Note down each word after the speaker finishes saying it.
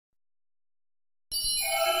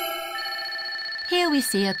Here we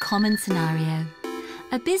see a common scenario.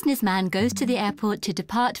 A businessman goes to the airport to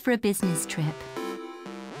depart for a business trip.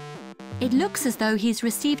 It looks as though he's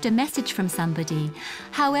received a message from somebody.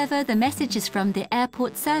 However, the message is from the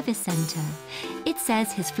airport service centre. It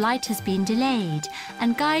says his flight has been delayed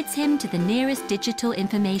and guides him to the nearest digital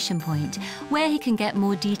information point where he can get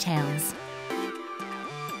more details.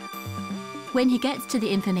 When he gets to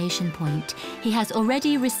the information point, he has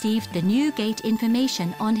already received the new gate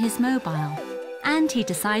information on his mobile, and he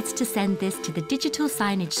decides to send this to the digital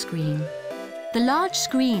signage screen. The large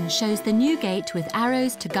screen shows the new gate with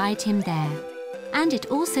arrows to guide him there, and it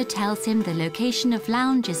also tells him the location of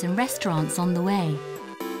lounges and restaurants on the way.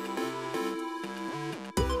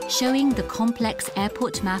 Showing the complex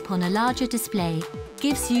airport map on a larger display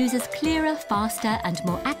gives users clearer, faster and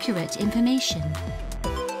more accurate information.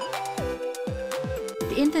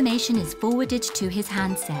 The information is forwarded to his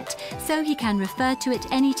handset, so he can refer to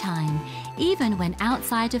it anytime, even when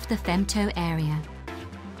outside of the Femto area.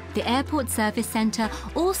 The Airport Service Centre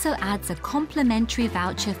also adds a complimentary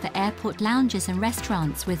voucher for airport lounges and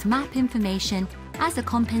restaurants with map information as a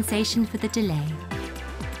compensation for the delay.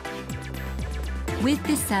 With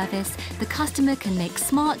this service, the customer can make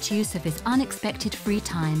smart use of his unexpected free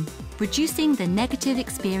time, reducing the negative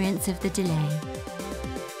experience of the delay.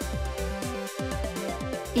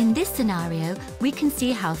 In this scenario, we can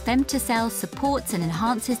see how Femtocell supports and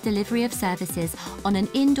enhances delivery of services on an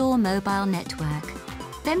indoor mobile network.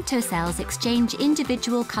 Femtocells exchange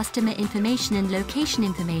individual customer information and location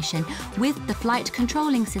information with the flight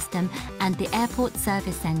controlling system and the airport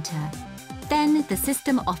service centre. Then, the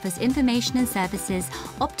system offers information and services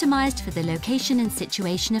optimised for the location and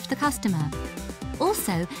situation of the customer.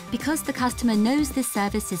 Also, because the customer knows this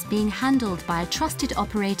service is being handled by a trusted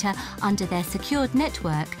operator under their secured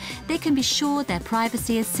network, they can be sure their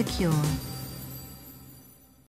privacy is secure.